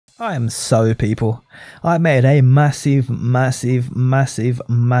I am sorry people, I made a massive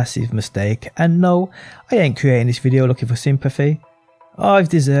mistake, and no, I ain't creating this video looking for sympathy. I've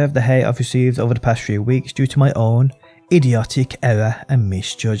deserved the hate I've received over the past few weeks due to my own idiotic error and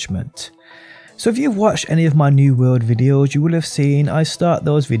misjudgment. So if you've watched any of my New World videos, you will have seen I start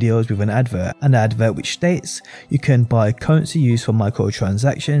those videos with an advert which states you can buy currency used for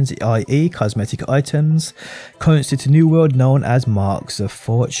microtransactions, i.e. cosmetic items, currency to New World known as marks of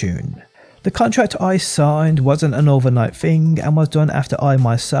fortune. The contract I signed wasn't an overnight thing and was done after I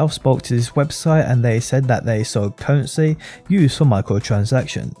myself spoke to this website and they said that they sold currency used for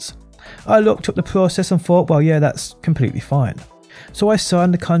microtransactions. I looked up the process and thought, well yeah, that's completely fine. So I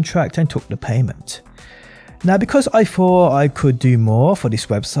signed the contract and took the payment. Now because I thought I could do more for this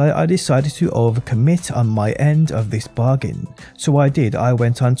website, I decided to overcommit on my end of this bargain. So I did, I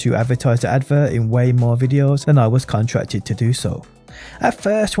went on to advertise the advert in way more videos than I was contracted to do so. At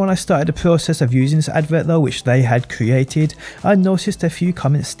first, when I started the process of using this advert though, which they had created, I noticed a few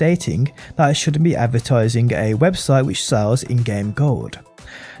comments stating that I shouldn't be advertising a website which sells in-game gold.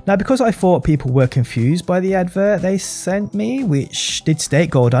 Now because I thought people were confused by the advert they sent me, which did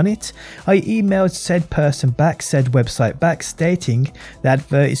state gold on it, I emailed said person back, said website back, stating the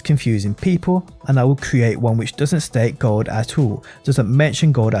advert is confusing people and I will create one which doesn't state gold at all, doesn't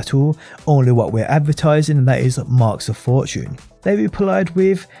mention gold at all, only what we're advertising, and that is marks of fortune. They replied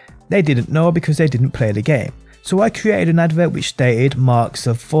with, they didn't know because they didn't play the game. So I created an advert which stated marks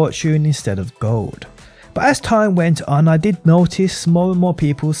of fortune instead of gold. But as time went on, I did notice more and more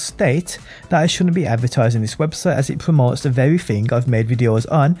people state that I shouldn't be advertising this website as it promotes the very thing I've made videos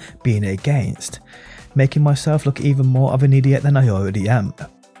on being against, making myself look even more of an idiot than I already am.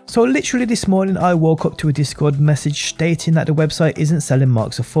 So literally this morning I woke up to a Discord message stating that the website isn't selling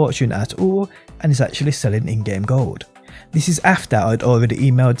marks of fortune at all and is actually selling in-game gold. This is after I'd already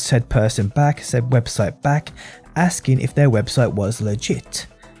emailed said person back, said website back, asking if their website was legit,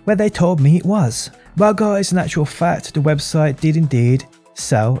 where they told me it was. Well guys, in actual fact, the website did indeed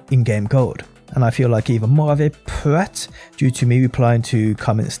sell in-game gold, and I feel like even more of a prat due to me replying to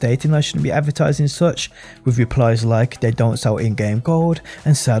comments stating I shouldn't be advertising such, with replies like they don't sell in-game gold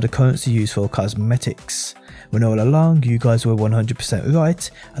and sell the currency used for cosmetics, when all along you guys were 100% right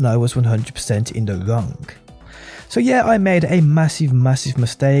and I was 100% in the wrong. So yeah, I made a massive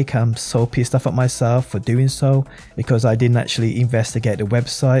mistake. I'm so pissed off at myself for doing so because I didn't actually investigate the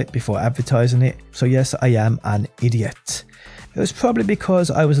website before advertising it. So yes, I am an idiot. It was probably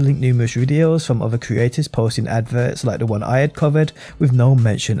because I was linked numerous videos from other creators posting adverts like the one I had covered with no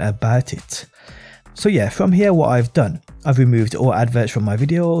mention about it. So yeah, from here what I've done, I've removed all adverts from my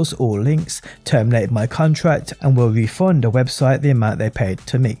videos, all links, terminated my contract and will refund the website the amount they paid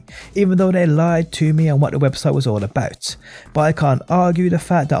to me, even though they lied to me on what the website was all about. But I can't argue the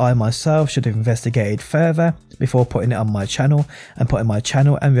fact that I myself should have investigated further before putting it on my channel and putting my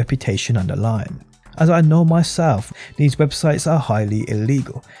channel and reputation on the line. As I know myself, these websites are highly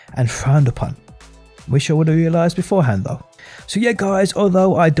illegal and frowned upon. Wish I would have realised beforehand though. So yeah guys,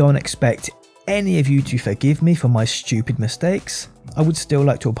 although I don't expect any of you to forgive me for my stupid mistakes, I would still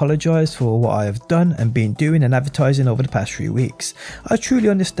like to apologise for what I have done and been doing and advertising over the past few weeks. I truly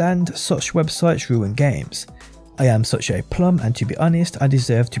understand such websites ruin games. I am such a plum and to be honest, I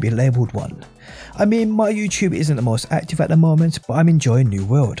deserve to be labelled one. I mean, my YouTube isn't the most active at the moment, but I'm enjoying New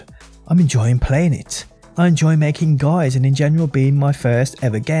World. I'm enjoying playing it. I enjoy making guides and in general being my first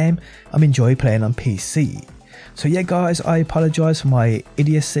ever game, I'm enjoying playing on PC. So yeah guys, I apologise for my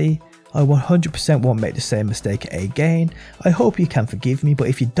idiocy. I 100% won't make the same mistake again. I hope you can forgive me, but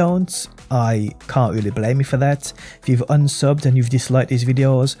if you don't, I can't really blame you for that. If you've unsubbed and you've disliked these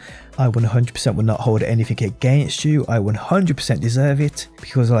videos, I 100% will not hold anything against you. I 100% deserve it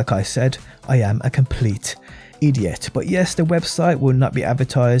because like I said, I am a complete idiot. But yes, the website will not be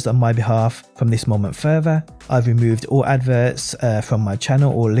advertised on my behalf from this moment further. I've removed all adverts from my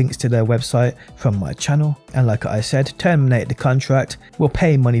channel or links to their website from my channel, and like I said, terminate the contract, will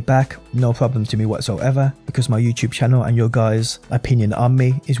pay money back, no problem to me whatsoever, because my YouTube channel and your guys' opinion on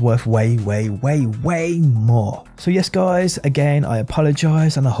me is worth way more. So yes guys, again I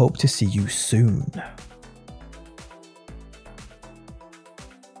apologise and I hope to see you soon.